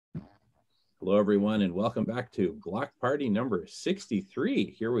Hello, everyone, and welcome back to Block Party number 63.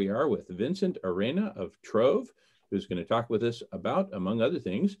 Here we are with Vincent Arena of Trove, who's going to talk with us about, among other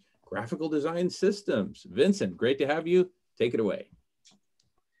things, graphical design systems. Vincent, great to have you. Take it away.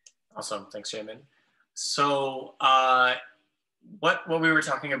 Awesome. Thanks, Jamin. So what we were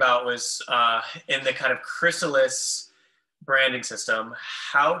talking about was in the kind of Chrysalis branding system,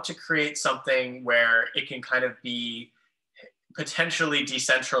 how to create something where it can kind of be potentially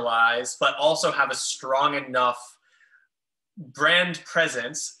decentralized, but also have a strong enough brand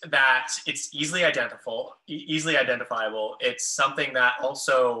presence that it's easily identifiable. It's something that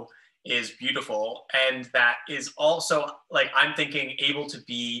also is beautiful and that is also, like, I'm thinking, able to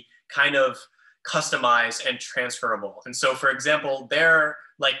be kind of customized and transferable. And so, for example, they're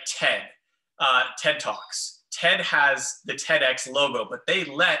like TED Talks. TED has the TEDx logo, but they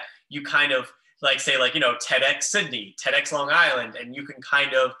let you kind of like say, like, TEDx Sydney, TEDx Long Island, and you can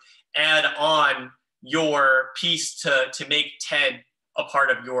kind of add on your piece to make TED a part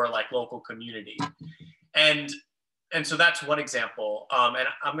of your like local community. And so that's one example. And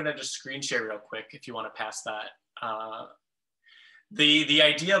I'm gonna just screen share real quick if you want to pass that. The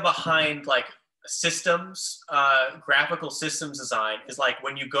idea behind like systems, graphical systems design is like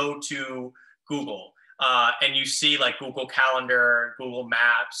when you go to Google and you see like Google Calendar, Google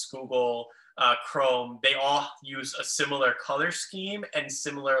Maps, Google Chrome, they all use a similar color scheme and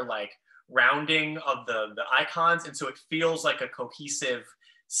similar like rounding of the icons. And so it feels like a cohesive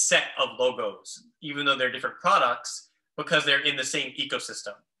set of logos, even though they're different products, because they're in the same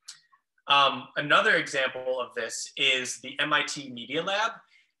ecosystem. Another example of this is the MIT Media Lab.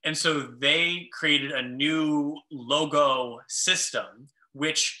 And so they created a new logo system,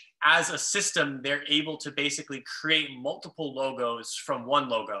 which as a system, they're able to basically create multiple logos from one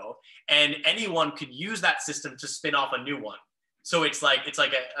logo, and anyone could use that system to spin off a new one. So it's like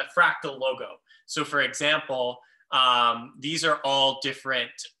a fractal logo. So for example, these are all different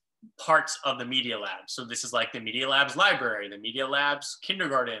parts of the Media Lab. So this is like the Media Lab's library, the Media Lab's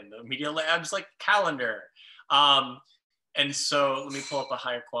kindergarten, the Media Lab's like calendar. And so let me pull up a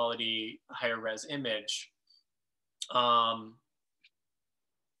higher quality, higher res image.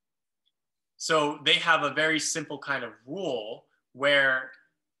 So they have a very simple kind of rule where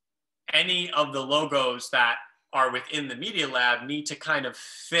any of the logos that are within the Media Lab need to kind of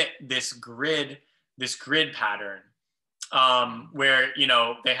fit this grid pattern, where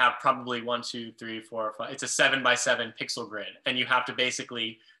they have probably 1, 2, 3, 4, 5. It's a 7x7 pixel grid, and you have to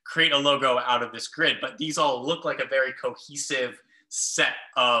basically create a logo out of this grid. But these all look like a very cohesive set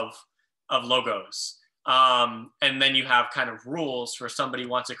of logos. And then you have kind of rules for somebody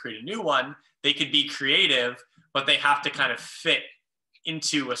wants to create a new one. They could be creative, but they have to kind of fit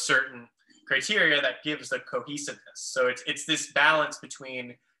into a certain criteria that gives the cohesiveness. So it's this balance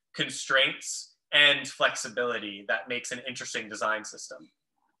between constraints and flexibility that makes an interesting design system.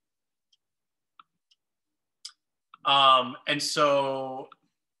 And so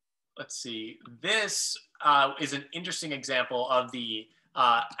let's see, this is an interesting example of the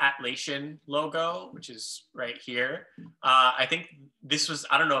Atlassian logo, which is right here. I think this was,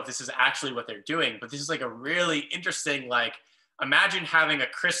 I don't know if this is actually what they're doing, but this is like a really interesting, like, imagine having a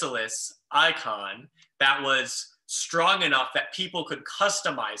Chrysalis icon that was strong enough that people could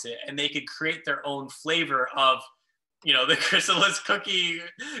customize it and they could create their own flavor of, the Chrysalis cookie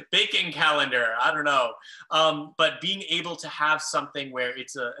baking calendar. I don't know. But being able to have something where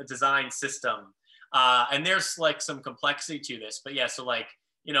it's a design system. And there's like some complexity to this, but yeah, so like,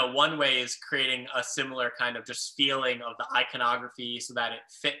 one way is creating a similar kind of just feeling of the iconography so that it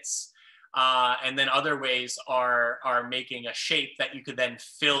fits. And then other ways are making a shape that you could then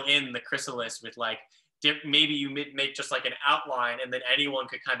fill in the Chrysalis with, like, maybe you make just like an outline and then anyone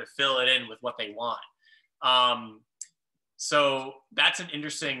could kind of fill it in with what they want. So that's an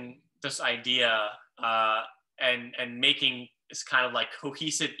interesting just idea, and making this kind of like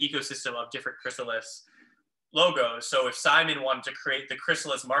cohesive ecosystem of different Chrysalis logos. So if Simon wanted to create the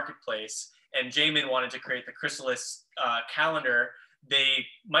Chrysalis marketplace and Jamin wanted to create the Chrysalis calendar, they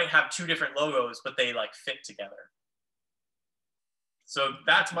might have two different logos, but they like fit together. So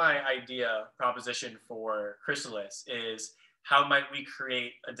that's my idea proposition for Chrysalis, is how might we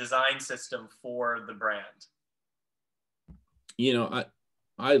create a design system for the brand?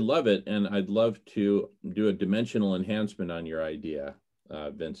 I love it, and I'd love to do a dimensional enhancement on your idea,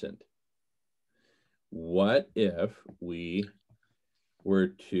 Vincent. What if we were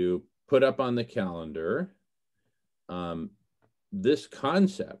to put up on the calendar this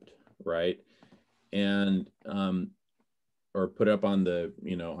concept, right? And or put up on the,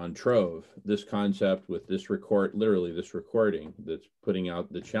 on Trove, this concept with this literally this recording that's putting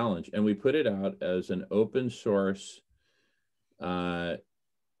out the challenge. And we put it out as an open source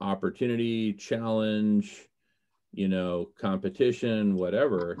opportunity, challenge, competition,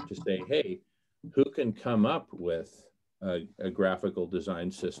 whatever, to say, hey, who can come up with a graphical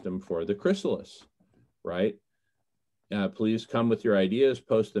design system for the Chrysalis, right? Please come with your ideas,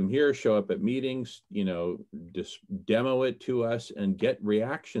 post them here, show up at meetings, just demo it to us and get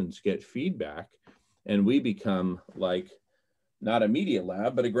reactions, get feedback. And we become like not a media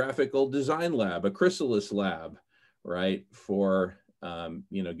lab, but a graphical design lab, a Chrysalis lab, right? For,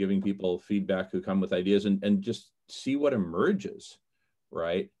 giving people feedback who come with ideas and just see what emerges,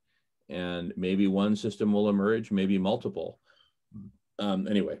 right? And maybe one system will emerge, maybe multiple.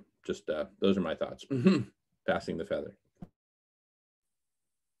 Anyway, just those are my thoughts. Passing the feather.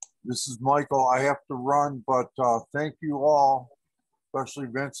 This is Michael. I have to run, but thank you all, especially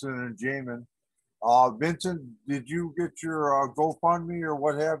Vincent and Jamin. Vincent, did you get your GoFundMe or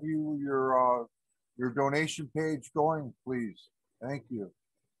what have you, your donation page going, please? Thank you.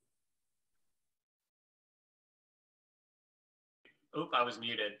 Oop, I was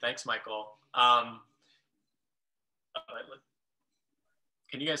muted. Thanks, Michael.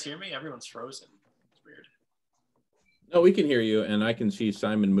 Can you guys hear me? Everyone's frozen. It's weird. No, we can hear you, and I can see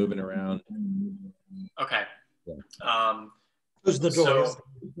Simon moving around. Okay. Yeah. Close the door. So,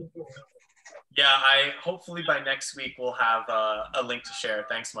 yeah, hopefully by next week we'll have a link to share.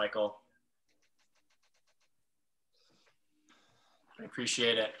 Thanks, Michael. I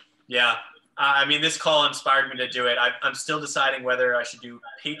appreciate it. Yeah. I mean, this call inspired me to do it. I'm still deciding whether I should do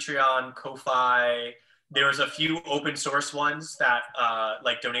Patreon, Ko-Fi. There's a few open source ones that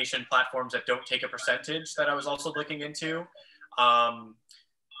like donation platforms that don't take a percentage that I was also looking into.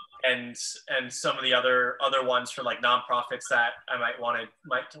 And some of the other ones for like nonprofits that I might want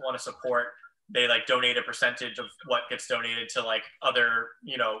to support. They like donate a percentage of what gets donated to like other,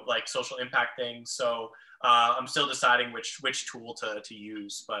 like social impact things. So I'm still deciding which tool to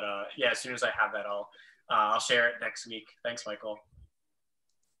use, but yeah, as soon as I have that, I'll share it next week. Thanks, Michael.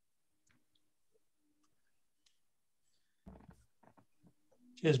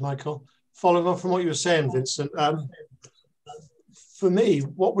 Cheers, Michael. Following on from what you were saying, Vincent, for me,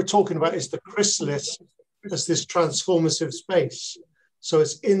 what we're talking about is the Chrysalis as this transformative space. So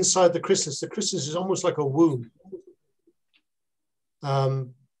it's inside the Chrysalis. The Chrysalis is almost like a womb.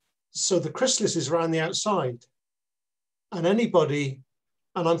 So the Chrysalis is around the outside. And anybody,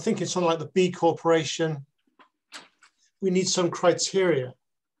 and I'm thinking something like the B Corporation, we need some criteria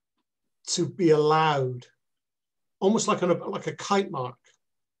to be allowed, almost like a kite mark,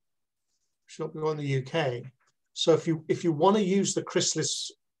 which will be on the UK. So if you want to use the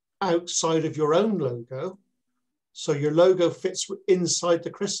Chrysalis outside of your own logo, so your logo fits inside the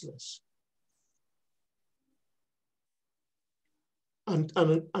Chrysalis,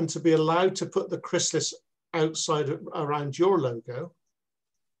 and to be allowed to put the Chrysalis outside around your logo,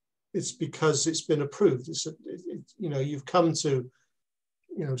 it's because it's been approved. You've come to,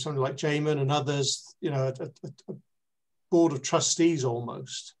 something like Jamin and others, a board of trustees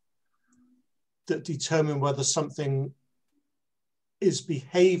almost, that determine whether something is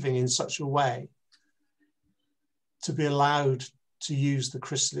behaving in such a way to be allowed to use the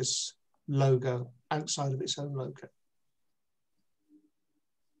Chrysalis logo outside of its own logo.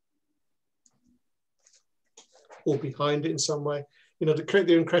 Or behind it in some way, to create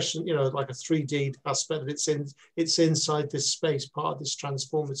the impression, like a 3D aspect that it's inside this space, part of this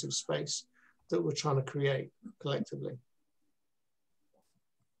transformative space that we're trying to create collectively.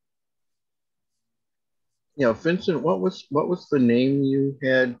 Yeah, Vincent, what was the name you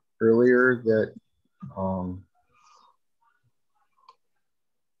had earlier that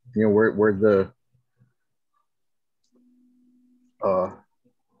where the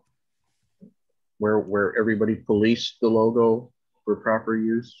where everybody policed the logo for proper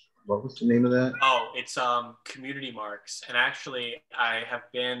use? What was the name of that? Oh, it's community marks. And actually I've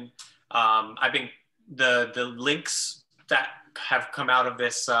been the links that have come out of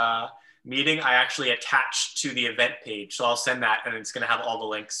this meeting, I actually attached to the event page. So I'll send that and it's going to have all the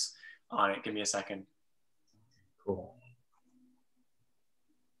links on it. Give me a second. Cool.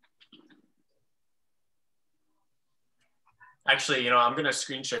 Actually, I'm going to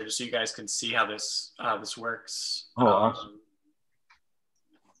screen share just so you guys can see how this works. Oh, awesome.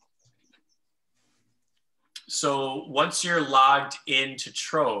 So once you're logged into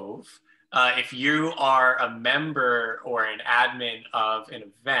Trove, if you are a member or an admin of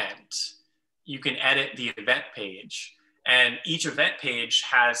an event, you can edit the event page. And each event page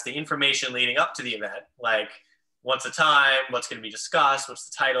has the information leading up to the event, like what's the time, what's going to be discussed, what's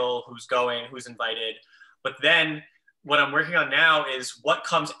the title, who's going, who's invited. But then what I'm working on now is what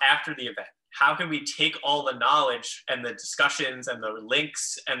comes after the event. How can we take all the knowledge and the discussions and the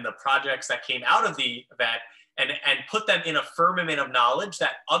links and the projects that came out of the event and put them in a firmament of knowledge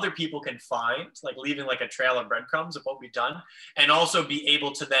that other people can find, like leaving like a trail of breadcrumbs of what we've done, and also be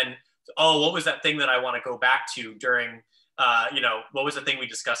able to then, oh, what was that thing that I want to go back to during, what was the thing we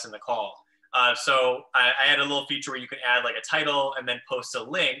discussed in the call? So I had a little feature where you can add like a title and then post a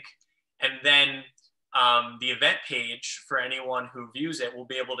link, and then the event page for anyone who views it will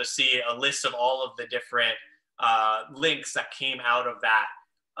be able to see a list of all of the different links that came out of that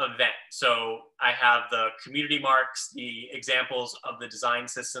event. So I have the community marks, the examples of the design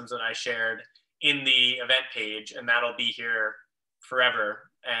systems that I shared in the event page, and that'll be here forever.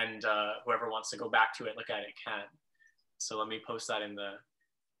 And whoever wants to go back to it, look at it, can. So let me post that in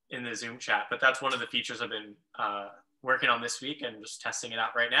the Zoom chat. But that's one of the features I've been working on this week and just testing it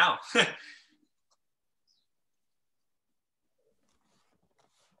out right now.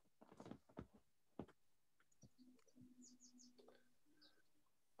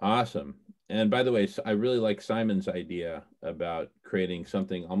 Awesome. And by the way, I really like Simon's idea about creating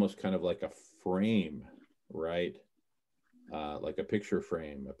something almost kind of like a frame, right? Like a picture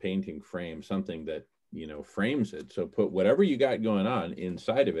frame, a painting frame, something that, frames it. So put whatever you got going on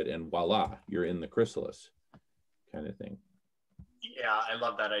inside of it and voila, you're in the Chrysalis kind of thing. Yeah, I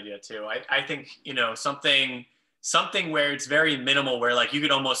love that idea too. I think, something where it's very minimal, where like you could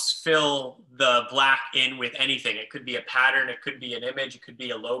almost fill the black in with anything. It could be a pattern, it could be an image, it could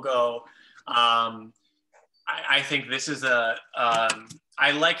be a logo. I think this is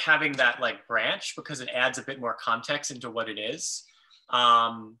I like having that like branch because it adds a bit more context into what it is.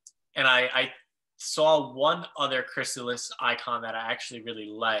 And I saw one other Chrysalis icon that I actually really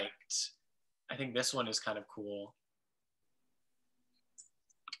liked. I think this one is kind of cool.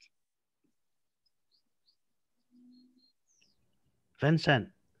 Vincent,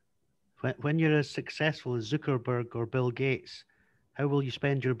 when you're as successful as Zuckerberg or Bill Gates, how will you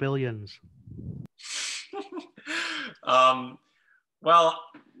spend your billions? Well,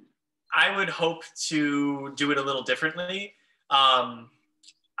 I would hope to do it a little differently.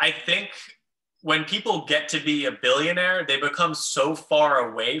 I think when people get to be a billionaire, they become so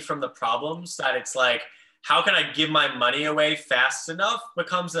far away from the problems that it's like, how can I give my money away fast enough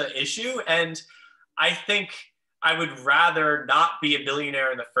becomes an issue. And I think I would rather not be a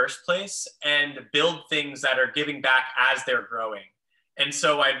billionaire in the first place and build things that are giving back as they're growing. And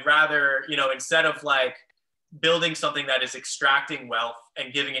so I'd rather, instead of like building something that is extracting wealth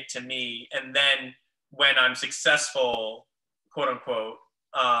and giving it to me, and then when I'm successful, quote unquote,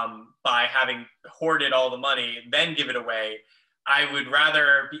 by having hoarded all the money, then give it away, I would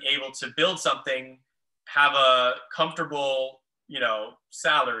rather be able to build something, have a comfortable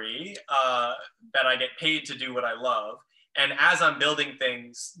salary that I get paid to do what I love. And as I'm building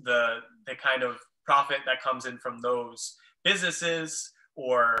things, the kind of profit that comes in from those businesses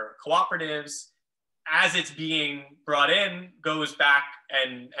or cooperatives, as it's being brought in, goes back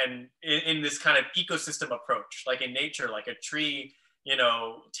and in this kind of ecosystem approach, like in nature, like a tree,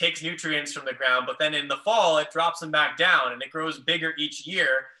 takes nutrients from the ground, but then in the fall, it drops them back down and it grows bigger each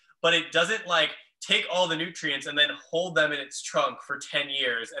year, but it doesn't like take all the nutrients and then hold them in its trunk for 10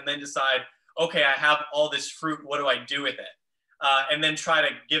 years and then decide, okay, I have all this fruit, what do I do with it? And then try to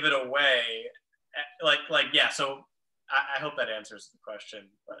give it away. Yeah, so I hope that answers the question.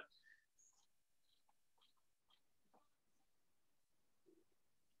 But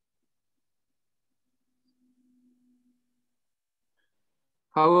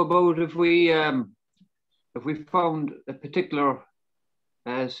how about if we found a particular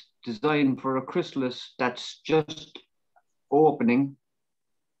design for a chrysalis that's just opening.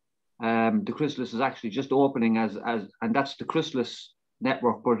 The chrysalis is actually just opening and that's the chrysalis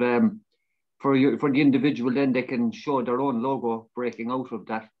network. But for the individual, then they can show their own logo breaking out of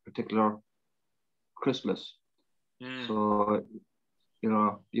that particular chrysalis. So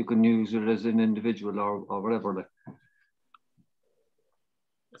you can use it as an individual or whatever.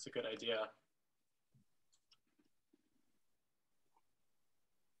 That's a good idea.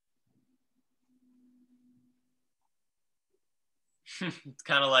 It's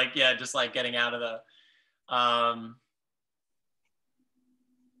kind of like, yeah, just like getting out of the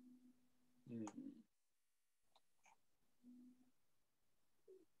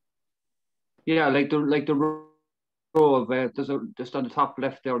yeah, like the row of there's just on the top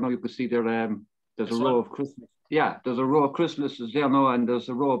left there now you can see there there's a row of chrysalis. Yeah, there's a row of chrysalises there now, and there's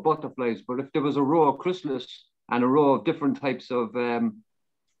a row of butterflies. But if there was a row of chrysalis and a row of different types of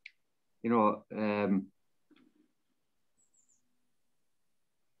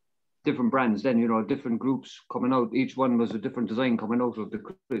different brands. Then, you know, different groups coming out. Each one was a different design coming out of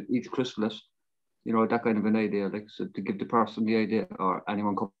each Chrysalis. You know, that kind of an idea, like, so to give the person the idea, or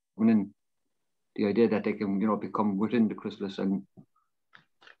anyone coming in, the idea that they can, you know, become within the Chrysalis. And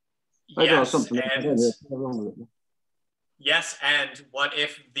I don't know, something like that. Yes, and what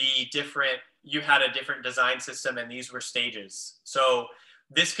if you had a different design system and these were stages? So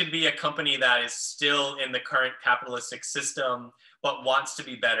this could be a company that is still in the current capitalistic system, but wants to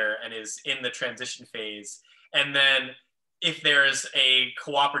be better and is in the transition phase. And then if there's a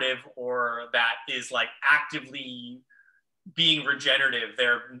cooperative or that is like actively being regenerative,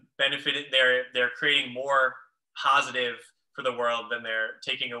 they're creating more positive for the world than they're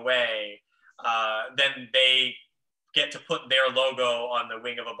taking away, then they get to put their logo on the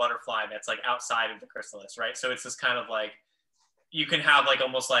wing of a butterfly that's like outside of the chrysalis, right? So it's this kind of like, you can have like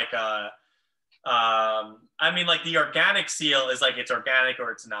almost like I mean, like the organic seal is like it's organic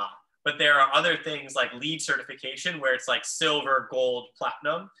or it's not. But there are other things like LEED certification where it's like silver, gold,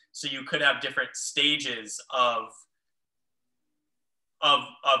 platinum. So you could have different stages of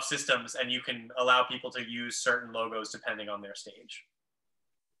systems, and you can allow people to use certain logos depending on their stage.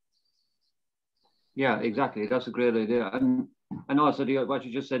 Yeah, exactly. That's a great idea. And also what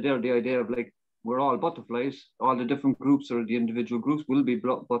you just said there, the idea of like, we're all butterflies, all the different groups or the individual groups will be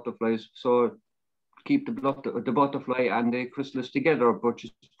butterflies. So keep the butterfly and the chrysalis together, but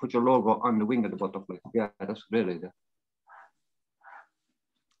just put your logo on the wing of the butterfly. Yeah, that's a great idea.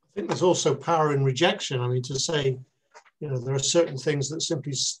 I think there's also power in rejection. I mean, to say, you know, there are certain things that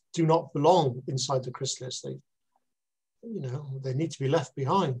simply do not belong inside the chrysalis. They, you know, they need to be left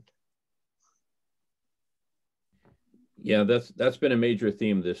behind. Yeah, that's been a major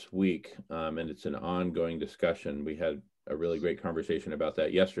theme this week, and it's an ongoing discussion. We had a really great conversation about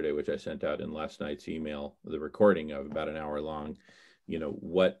that yesterday, which I sent out in last night's email, the recording of about an hour long. You know,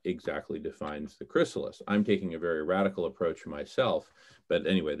 what exactly defines the chrysalis? I'm taking a very radical approach myself, but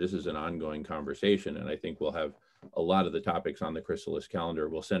anyway, this is an ongoing conversation, and I think we'll have a lot of the topics on the chrysalis calendar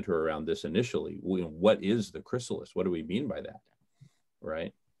will center around this initially. What is the chrysalis? What do we mean by that,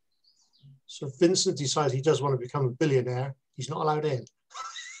 right? So if Vincent decides he does want to become a billionaire, he's not allowed in.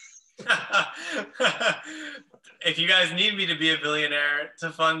 If you guys need me to be a billionaire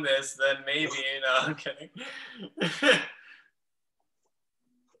to fund this, then maybe. No, I'm kidding.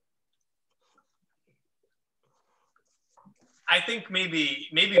 I think maybe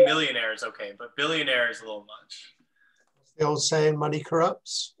millionaire is okay, but billionaire is a little much. The old saying, money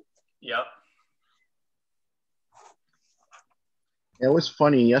corrupts. Yep. It was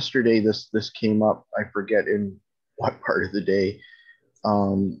funny yesterday. This came up. I forget in what part of the day,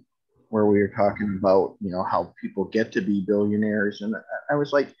 where we were talking about, you know, how people get to be billionaires, and I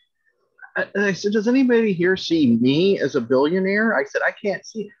was like, I said, does anybody here see me as a billionaire? I said, I can't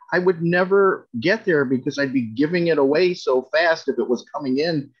see. I would never get there because I'd be giving it away so fast if it was coming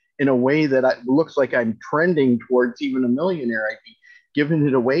in a way that looks like I'm trending towards even a millionaire. I'd be giving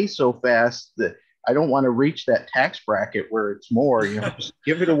it away so fast that I don't want to reach that tax bracket where it's more, you know, just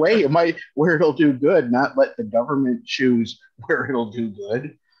give it away. It might where it'll do good, not let the government choose where it'll do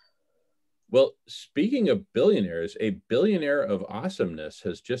good. Well, speaking of billionaires, a billionaire of awesomeness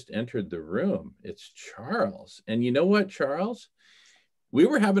has just entered the room. It's Charles. And you know what, Charles? We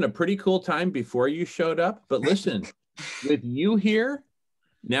were having a pretty cool time before you showed up, but listen, with you here,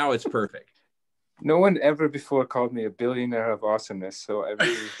 now it's perfect. No one ever before called me a billionaire of awesomeness, so I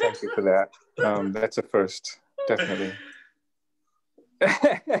really thank you for that. That's a first, definitely.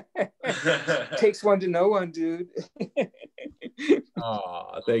 Takes one to know one, dude.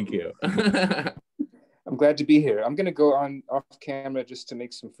 Oh, thank you. I'm glad to be here. I'm going to go on off camera just to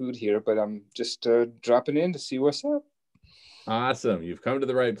make some food here, but I'm just dropping in to see what's up. Awesome. You've come to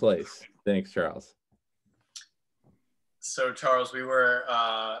the right place. Thanks, Charles. So, Charles, we were,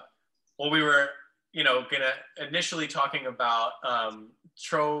 you know, gonna initially talking about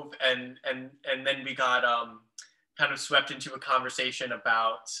Trove, and then we got kind of swept into a conversation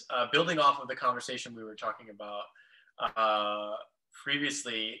about building off of the conversation we were talking about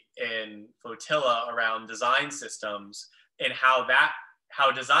previously in Flotilla around design systems, and how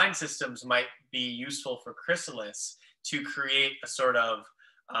design systems might be useful for Chrysalis to create a sort of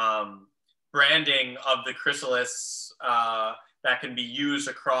branding of the Chrysalis that can be used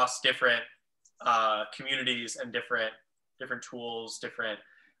across different communities and different tools, different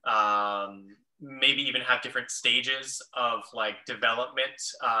maybe even have different stages of like development.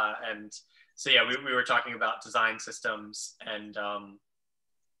 And so, yeah, we were talking about design systems and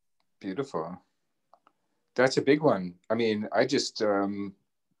beautiful. That's a big one. I mean, I just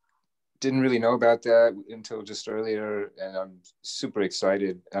didn't really know about that until just earlier, and I'm super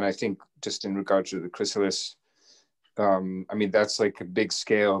excited. And I think just in regard to the Chrysalis, I mean, that's like a big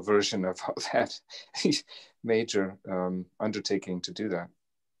scale version of all that major undertaking to do that.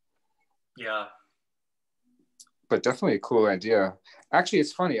 Yeah. But definitely a cool idea. Actually,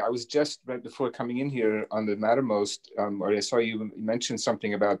 it's funny. I was just right before coming in here on the Mattermost, or I saw you mention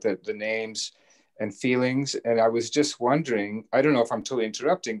something about the names and feelings. And I was just wondering, I don't know if I'm totally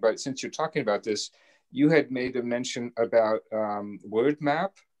interrupting, but since you're talking about this, you had made a mention about word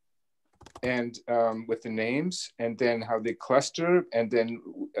map and with the names, and then how they cluster and then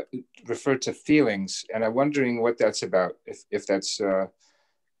refer to feelings. And I'm wondering what that's about, if that's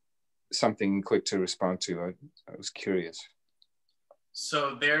something quick to respond to. I was curious.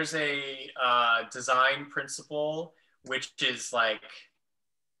 So there's a design principle, which is like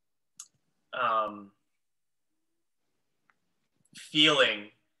feeling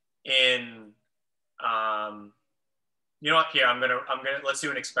in, you know what, here, I'm gonna, let's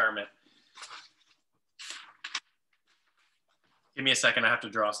do an experiment. Give me a second, I have to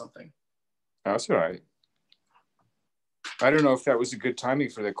draw something. That's all right. I don't know if that was a good timing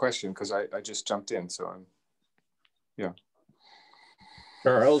for the question, because I just jumped in, so I'm, yeah.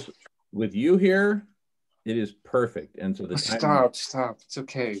 Charles, with you here, it is perfect. And so the time... Stop. It's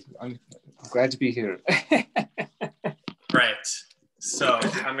okay. I'm glad to be here. Right. So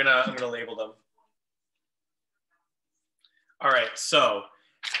I'm gonna label them. All right. So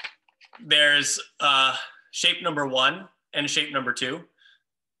there's shape number 1 and shape number 2.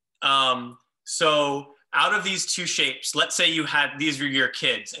 So out of these 2 shapes, let's say these were your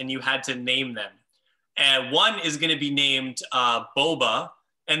kids and you had to name them. And one is going to be named Boba,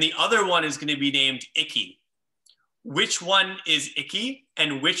 and the other one is going to be named Icky. Which one is Icky,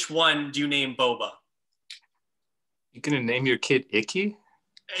 and which one do you name Boba? You're going to name your kid Icky?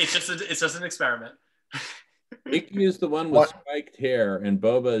 It's just an experiment. Icky is the one with spiked hair, and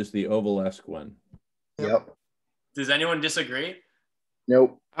Boba is the ovalesque one. Yep. Does anyone disagree?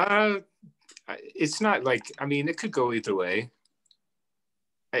 Nope. It's not like, I mean, it could go either way.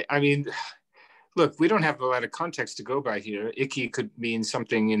 I mean, look, we don't have a lot of context to go by here. Icky could mean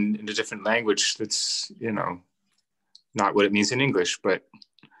something in a different language that's, you know, not what it means in English, but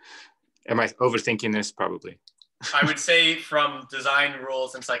am I overthinking this? Probably. I would say from design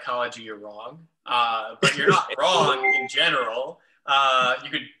rules and psychology, you're wrong. But you're not wrong in general. You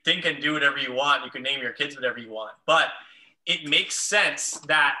could think and do whatever you want. You could name your kids whatever you want. But it makes sense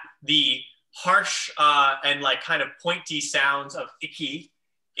that the harsh and like kind of pointy sounds of icky,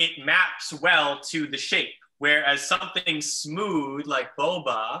 it maps well to the shape. Whereas something smooth like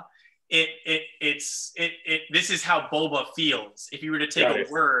boba, this is how boba feels. If you were to take a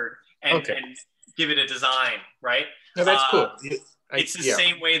word and give it a design, right? No, that's cool. It's the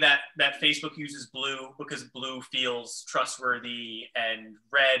same way that Facebook uses blue, because blue feels trustworthy and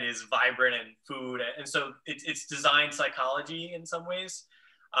red is vibrant and food. And so it's design psychology in some ways.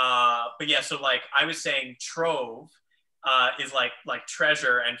 But yeah, so like I was saying trove is like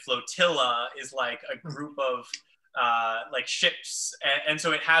treasure, and flotilla is like a group of like ships. And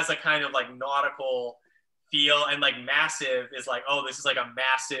so it has a kind of like nautical feel, and like massive is like, oh, this is like a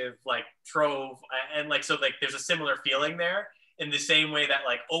massive like trove. And like, so like there's a similar feeling there, in the same way that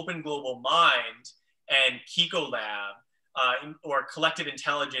like Open Global Mind and Kiko Lab or Collective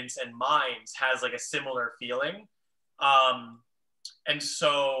Intelligence and Minds has like a similar feeling. And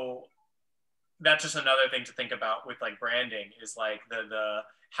so that's just another thing to think about with like branding, is like the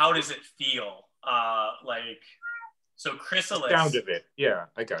how does it feel? Like, so Chrysalis. The sound of it. Yeah,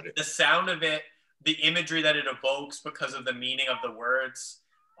 I got it. The sound of it, the imagery that it evokes because of the meaning of the words.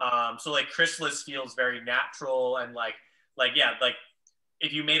 So like Chrysalis feels very natural, and like yeah, like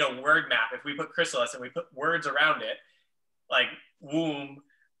if you made a word map, if we put Chrysalis and we put words around it, like womb,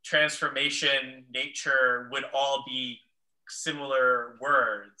 transformation, nature would all be similar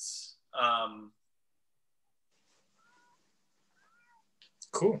words.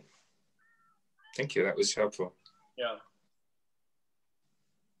 Cool. Thank you. That was helpful. Yeah.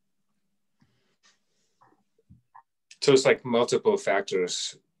 So it's like multiple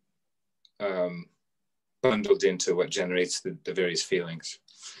factors bundled into what generates the various feelings.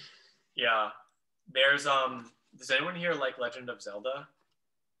 Yeah. There's does anyone here like Legend of Zelda?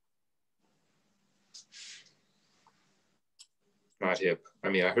 Not hip. I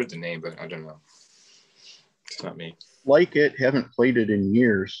mean, I heard the name, but I don't know. It's not me. Like it, haven't played it in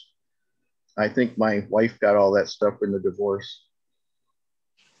years. I think my wife got all that stuff in the divorce.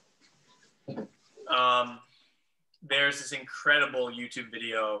 There's this incredible YouTube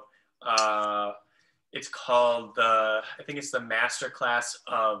video. It's called I think it's the Masterclass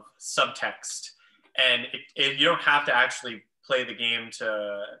of Subtext. And you don't have to actually play the game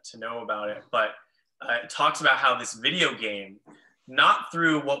to know about it, but it talks about how this video game, not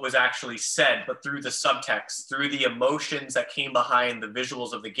through what was actually said, but through the subtext, through the emotions that came behind the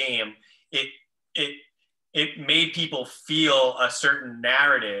visuals of the game, it made people feel a certain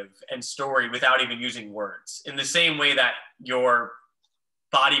narrative and story without even using words. In the same way that your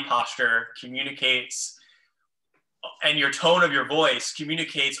body posture communicates and your tone of your voice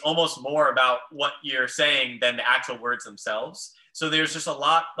communicates almost more about what you're saying than the actual words themselves. So there's just a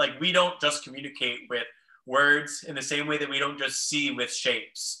lot, like, we don't just communicate with words in the same way that we don't just see with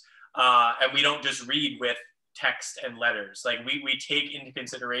shapes. And we don't just read with text and letters. Like, we take into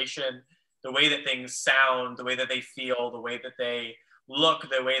consideration the way that things sound, the way that they feel, the way that they look,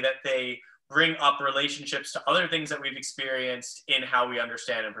 the way that they bring up relationships to other things that we've experienced in how we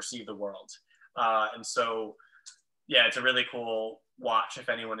understand and perceive the world. And so, yeah, it's a really cool watch if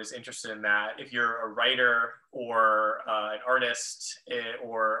anyone is interested in that. If you're a writer or an artist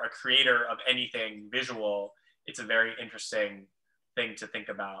or a creator of anything visual, it's a very interesting thing to think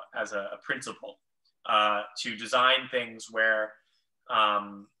about as a principle, to design things where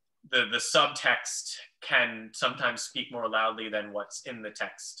the subtext can sometimes speak more loudly than what's in the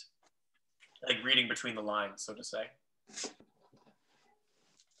text, like reading between the lines, so to say.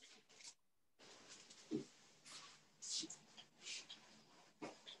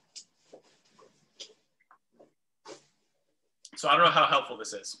 So I don't know how helpful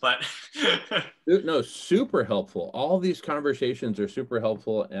this is, but no, super helpful. All these conversations are super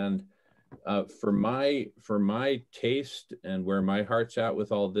helpful, and for my taste and where my heart's at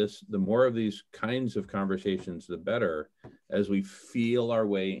with all this, the more of these kinds of conversations, the better, as we feel our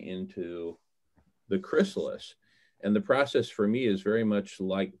way into the chrysalis. And the process for me is very much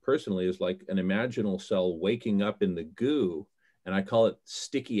like, personally, is like an imaginal cell waking up in the goo, and I call it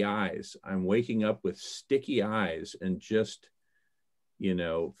sticky eyes. I'm waking up with sticky eyes and just,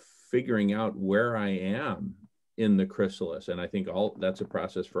 figuring out where I am in the chrysalis. And I think that's a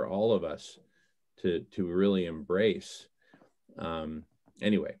process for all of us to really embrace.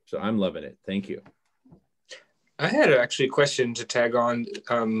 Anyway, so I'm loving it. Thank you. I had actually a question to tag on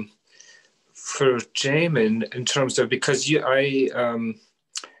for Jamin in terms of, because I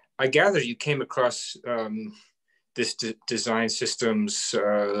gather you came across this design systems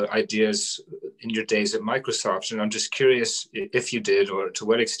ideas in your days at Microsoft, and I'm just curious if you did, or to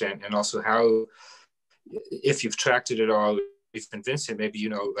what extent, and also how, if you've tracked it at all, even Vincent,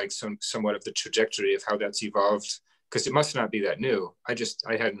 maybe like somewhat of the trajectory of how that's evolved, because it must not be that new. I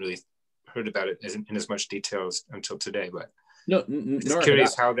hadn't really heard about it in as much detail until today, but just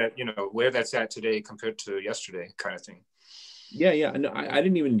curious how that, where that's at today compared to yesterday, kind of thing. Yeah. No, I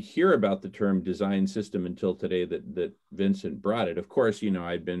didn't even hear about the term design system until today that Vincent brought it. Of course,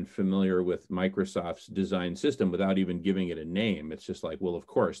 I'd been familiar with Microsoft's design system without even giving it a name. It's just like, well, of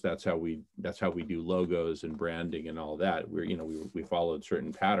course, that's how we do logos and branding and all that. We followed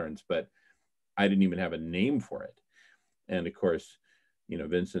certain patterns, but I didn't even have a name for it. And of course,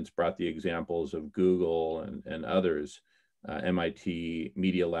 Vincent's brought the examples of Google and others, MIT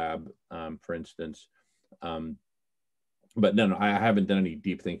Media Lab, for instance. But no, I haven't done any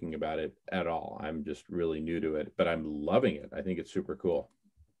deep thinking about it at all. I'm just really new to it, but I'm loving it. I think it's super cool.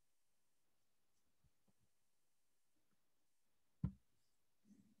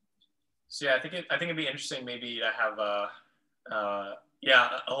 So yeah, I think it'd be interesting maybe to have a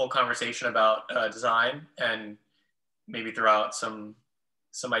whole conversation about design, and maybe throw out some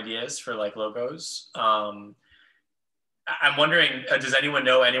ideas for like logos. I'm wondering, does anyone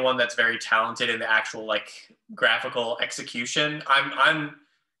know anyone that's very talented in the actual like graphical execution?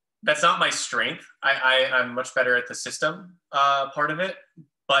 That's not my strength. I'm much better at the system part of it,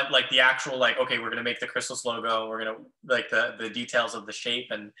 but like the actual, like, okay, we're going to make the Chrysalis logo. We're going to like the details of the shape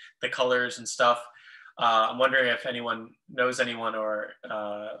and the colors and stuff. I'm wondering if anyone knows anyone or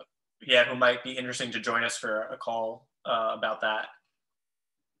who might be interesting to join us for a call about that.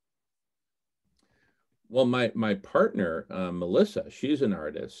 Well, my partner, Melissa, she's an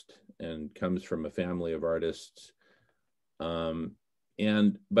artist and comes from a family of artists. But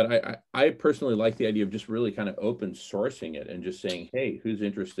I personally like the idea of just really kind of open sourcing it and just saying, hey, who's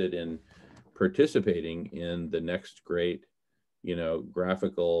interested in participating in the next great,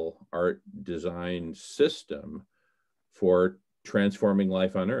 graphical art design system for transforming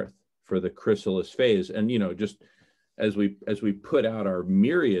life on Earth, for the chrysalis phase. And, just as we put out our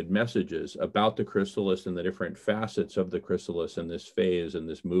myriad messages about the chrysalis and the different facets of the chrysalis and this phase and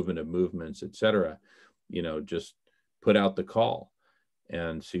this movement of movements, et cetera, just put out the call.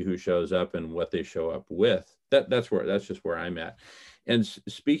 and see who shows up and what they show up with. That's just where I'm at. And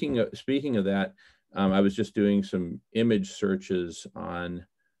speaking of that, I was just doing some image searches on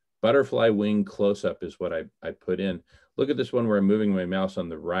butterfly wing close-up is what I put in. Look at this one where I'm moving my mouse on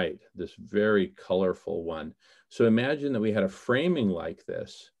the right, this very colorful one. So imagine that we had a framing like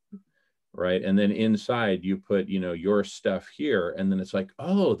this, right? And then inside you put, your stuff here, and then it's like,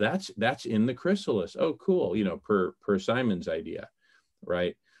 oh, that's in the Chrysalis. Oh, cool, per Simon's idea,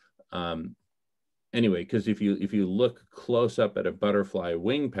 right? Anyway, because if you look close up at a butterfly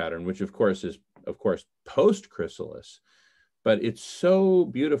wing pattern, which of course is post Chrysalis, but it's so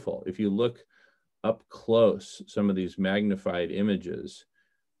beautiful. If you look up close, some of these magnified images,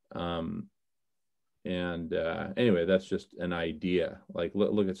 anyway, that's just an idea. Like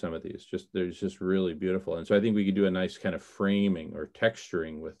look at some of these. They're just really beautiful. And so I think we could do a nice kind of framing or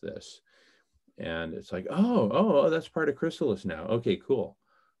texturing with this. And it's like, oh, that's part of Chrysalis now. Okay, cool.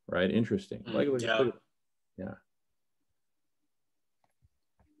 Right, interesting. Yeah.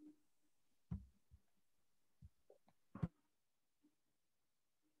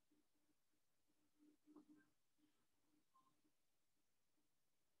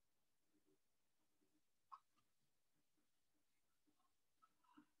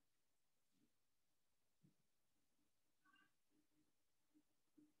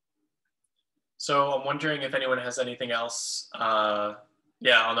 So I'm wondering if anyone has anything else, on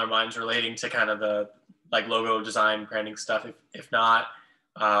their minds relating to kind of the like logo design, branding stuff. If not,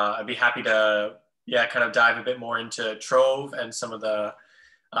 I'd be happy to, kind of dive a bit more into Trove and some of the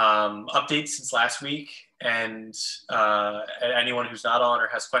updates since last week. And anyone who's not on or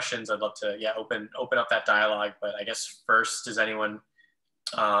has questions, I'd love to, open up that dialogue. But I guess first, does anyone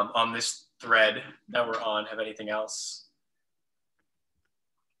on this thread that we're on have anything else?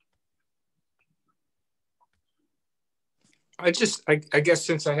 I guess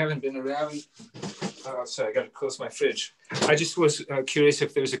since I haven't been around, sorry, I got to close my fridge. I just was curious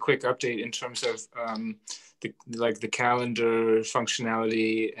if there's a quick update in terms of the calendar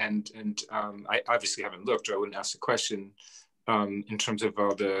functionality, and I obviously haven't looked, or I wouldn't ask the question, in terms of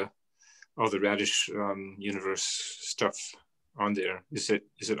all the Radish universe stuff on there. Is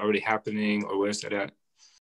it already happening, or where's that at?